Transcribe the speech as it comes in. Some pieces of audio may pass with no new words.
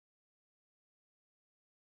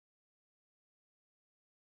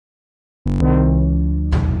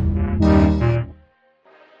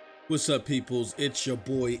What's up, peoples? It's your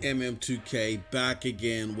boy MM2K back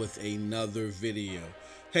again with another video.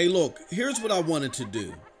 Hey, look, here's what I wanted to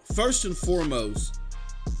do. First and foremost,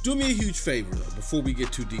 do me a huge favor though before we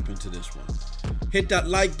get too deep into this one. Hit that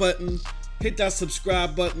like button, hit that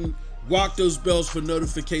subscribe button, rock those bells for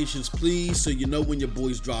notifications, please, so you know when your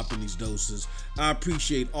boy's dropping these doses. I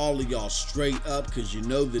appreciate all of y'all straight up, because you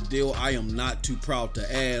know the deal. I am not too proud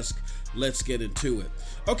to ask. Let's get into it.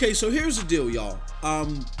 Okay, so here's the deal, y'all.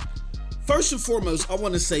 First and foremost, I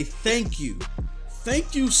want to say thank you.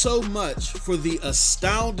 Thank you so much for the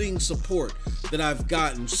astounding support that I've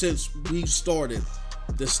gotten since we've started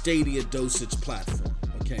the Stadia Dosage platform,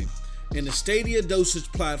 okay? And the Stadia Dosage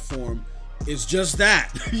platform is just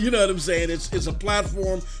that. You know what I'm saying? It's a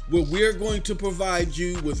platform where we're going to provide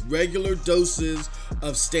you with regular doses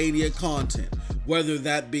of Stadia content, whether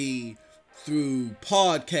that be through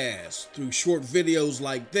podcasts, through short videos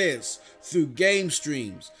like this, through game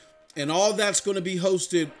streams. And all that's going to be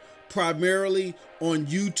hosted primarily on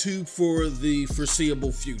YouTube for the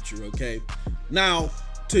foreseeable future, okay? Now,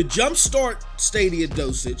 to jumpstart Stadia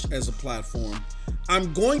Dosage as a platform,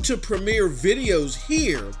 I'm going to premiere videos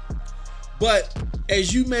here, but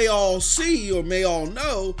as you may all see or may all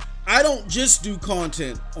know, I don't just do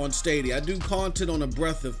content on Stadia. I do content on a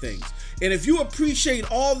breadth of things. And if you appreciate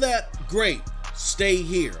all that, great, stay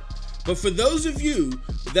here. But for those of you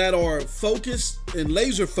that are focused and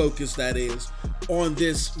laser focused, that is, on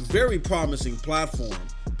this very promising platform,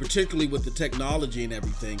 particularly with the technology and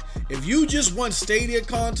everything, if you just want Stadia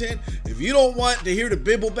content, if you don't want to hear the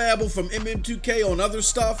bibble babble from MM2K on other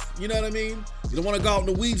stuff, you know what I mean? You don't want to go out in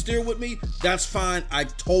the weeds there with me, that's fine. I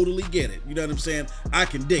totally get it. You know what I'm saying? I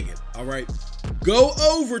can dig it, all right? Go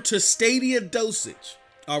over to Stadia Dosage,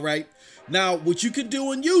 all right? Now, what you can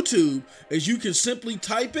do on YouTube is you can simply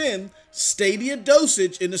type in Stadia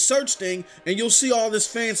Dosage in the search thing, and you'll see all this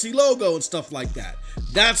fancy logo and stuff like that.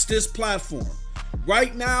 That's this platform.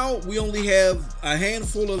 Right now, we only have a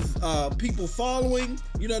handful of people following.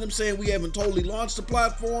 You know what I'm saying? We haven't totally launched the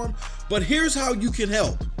platform, but here's how you can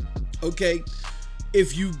help, okay?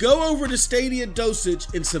 If you go over to Stadia Dosage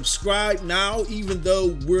and subscribe now, even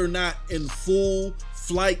though we're not in full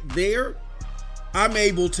flight there, I'm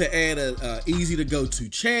able to add a easy to go to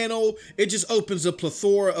channel. It just opens a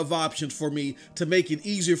plethora of options for me to make it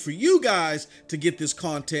easier for you guys to get this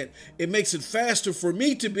content. It makes it faster for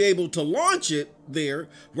me to be able to launch it there,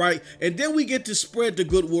 right? And then we get to spread the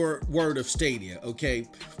good word of Stadia, okay?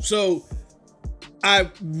 So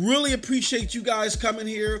I really appreciate you guys coming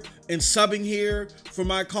here and subbing here for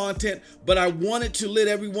my content, but I wanted to let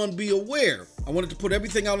everyone be aware. I wanted to put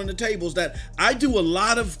everything out on the tables that I do a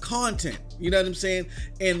lot of content, you know what I'm saying?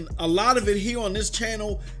 And a lot of it here on this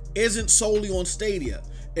channel isn't solely on Stadia.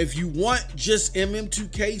 If you want just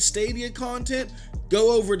MM2K Stadia content,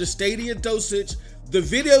 go over to Stadia Dosage. The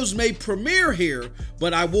videos may premiere here,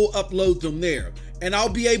 but I will upload them there. And I'll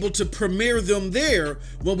be able to premiere them there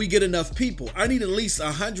when we get enough people. I need at least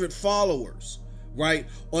 100 followers, right,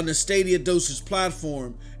 on the Stadia Dosage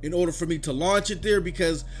platform in order for me to launch it there,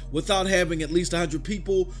 because without having at least 100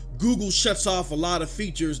 people, Google shuts off a lot of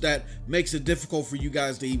features that makes it difficult for you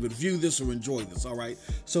guys to even view this or enjoy this, all right?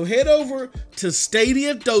 So head over to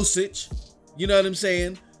Stadia Dosage, you know what I'm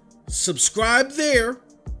saying? Subscribe there,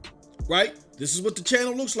 right? This is what the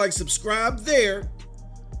channel looks like. Subscribe there.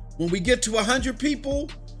 When we get to 100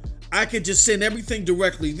 people, I can just send everything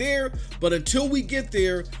directly there. But until we get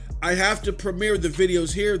there, I have to premiere the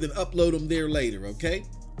videos here, then upload them there later, okay?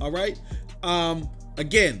 All right?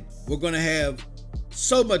 Again, we're going to have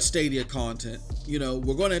so much Stadia content. You know,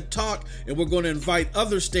 we're going to talk and we're going to invite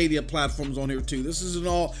other Stadia platforms on here too. This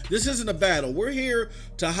isn't a battle. We're here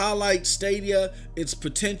to highlight Stadia, its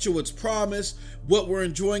potential, its promise, what we're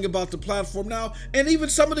enjoying about the platform now, and even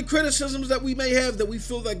some of the criticisms that we may have that we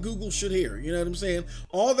feel that Google should hear. You know what I'm saying?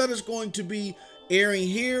 All that is going to be airing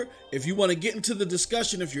here. If you want to get into the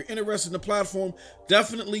discussion, if you're interested in the platform,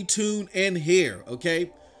 definitely tune in here,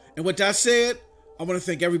 okay? And with that said, I want to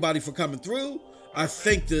thank everybody for coming through. I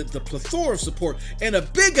thank the plethora of support, and a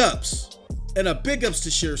big ups to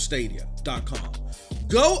ShareStadia.com.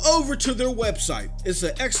 Go over to their website. It's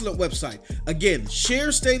an excellent website. Again,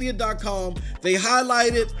 ShareStadia.com. They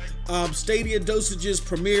highlighted Stadia Dosage's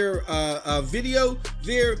premiere video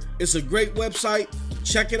there. It's a great website.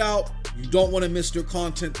 Check it out. You don't want to miss their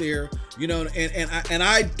content there, you know, and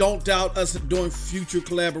I don't doubt us doing future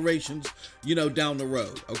collaborations, you know, down the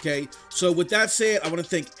road, okay? So with that said, I want to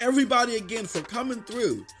thank everybody again for coming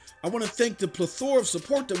through. I want to thank the plethora of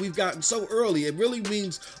support that we've gotten so early. It really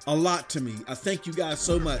means a lot to me. I thank you guys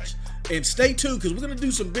so much. And stay tuned, because we're going to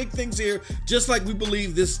do some big things here, just like we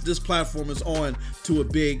believe this platform is on to a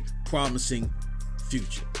big, promising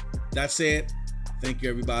future. That said, thank you,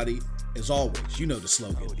 everybody. As always, you know the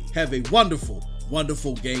slogan. Have a wonderful,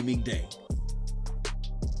 wonderful gaming day.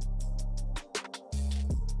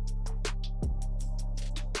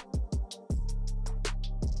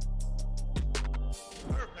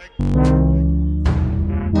 Perfect.